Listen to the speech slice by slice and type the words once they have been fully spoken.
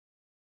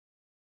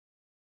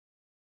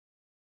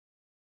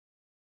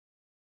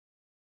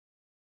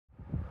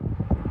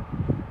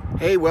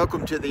Hey,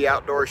 welcome to the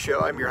Outdoor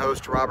Show. I'm your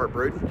host, Robert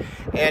Bruton,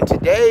 and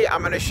today I'm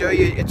going to show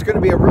you, it's going to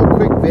be a real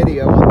quick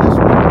video on this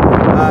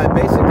one.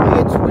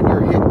 Basically, it's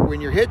when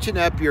you're hitching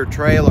up your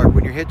trailer,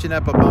 when you're hitching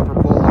up a bumper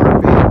pull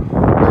RV,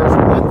 there's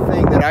one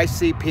thing that I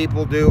see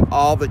people do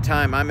all the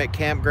time. I'm at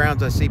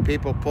campgrounds, I see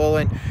people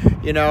pulling,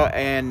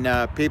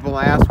 and people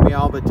ask me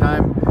all the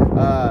time,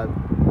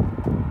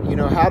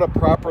 how to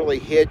properly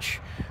hitch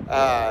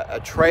a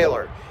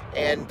trailer.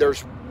 And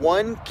there's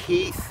one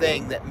key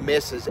thing that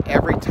misses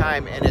every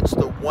time, and it's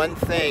the one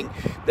thing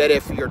that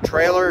if your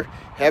trailer,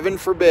 heaven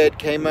forbid,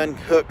 came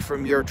unhooked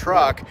from your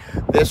truck,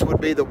 this would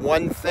be the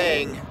one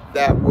thing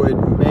that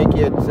would make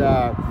it,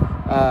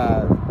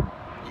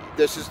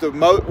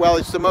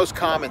 it's the most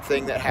common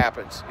thing that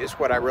happens, is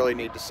what I really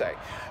need to say.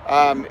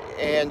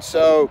 And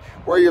so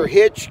where your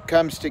hitch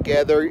comes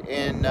together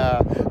and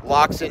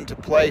locks into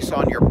place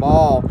on your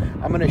ball,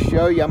 I'm going to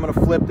show you, I'm going to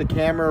flip the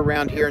camera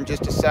around here in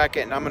just a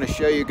second, and I'm going to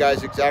show you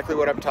guys exactly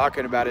what I'm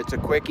talking about. It's a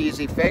quick,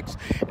 easy fix,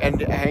 and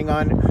hang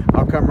on,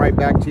 I'll come right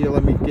back to you.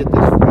 Let me get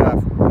this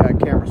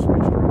camera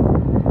switched.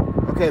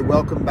 Okay,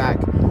 welcome back.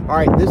 All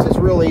right, this is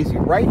real easy.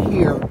 Right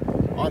here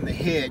on the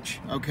hitch,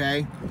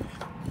 okay,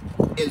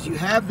 is you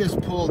have this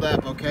pulled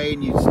up, okay,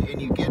 and you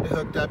get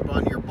hooked up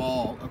on your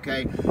ball,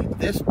 okay.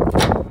 This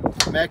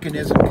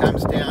mechanism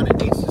comes down and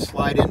needs to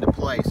slide into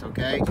place,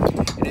 okay.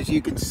 And as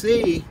you can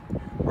see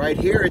right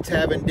here, it's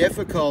having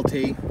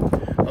difficulty,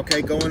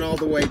 okay, going all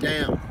the way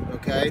down,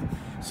 okay.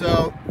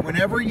 So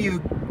whenever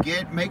you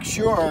make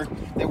sure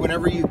that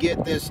whenever you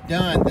get this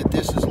done, that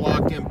this is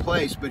locked in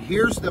place. But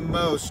here's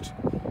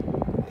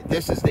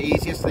this is the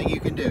easiest thing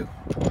you can do.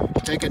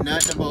 Take a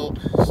nut and a bolt,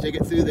 stick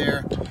it through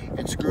there,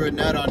 and screw a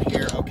nut on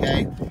here,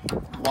 okay?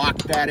 Lock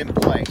that in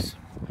place.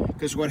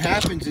 Because what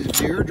happens is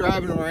if you're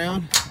driving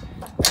around,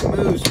 it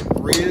moves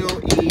real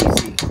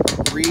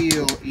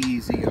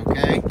easy,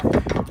 okay?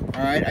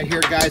 All right, I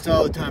hear guys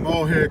all the time,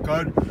 oh heck,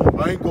 I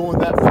ain't going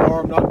that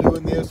far, I'm not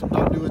doing this, I'm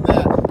not doing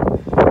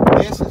that.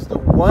 This is the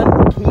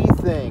one key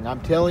thing, I'm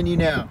telling you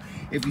now.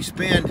 If you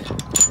spend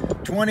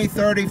 $20,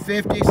 $30,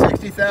 $50,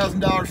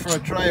 $60,000 for a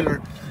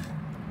trailer,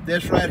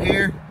 this right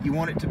here, you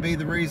want it to be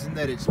the reason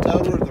that it's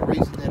total, or the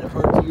reason that it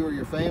hurts you or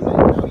your family?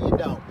 No, you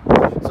don't.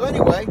 So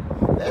anyway,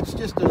 that's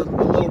just a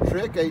little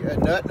trick, a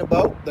nut and a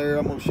bolt there.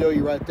 I'm going to show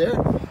you right there.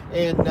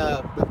 And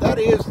but that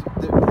is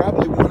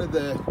probably one of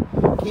the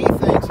key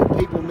things that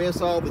people miss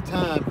all the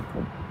time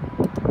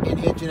in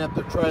hitching up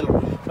their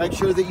trailer. Make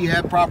sure that you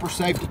have proper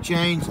safety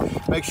chains,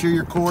 make sure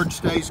your cord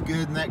stays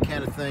good and that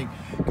kind of thing,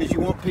 because you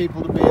want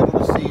people to be able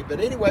to see. But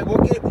anyway,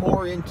 we'll get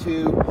more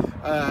into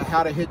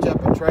how to hitch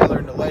up a trailer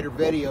in a later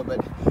video, but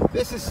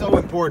this is so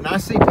important. I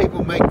see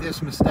people make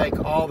this mistake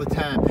all the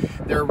time.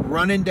 They're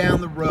running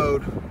down the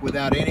road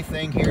without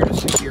anything here to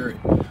secure it,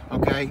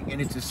 okay?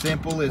 And it's as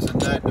simple as a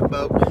nut and a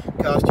bolt.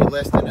 Cost you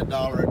less than $1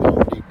 at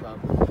Home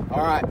Depot.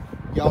 All right,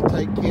 y'all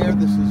take care.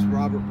 This is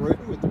Robert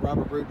Bruton with the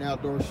Robert Bruton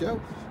Outdoor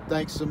Show.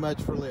 Thanks so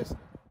much for listening.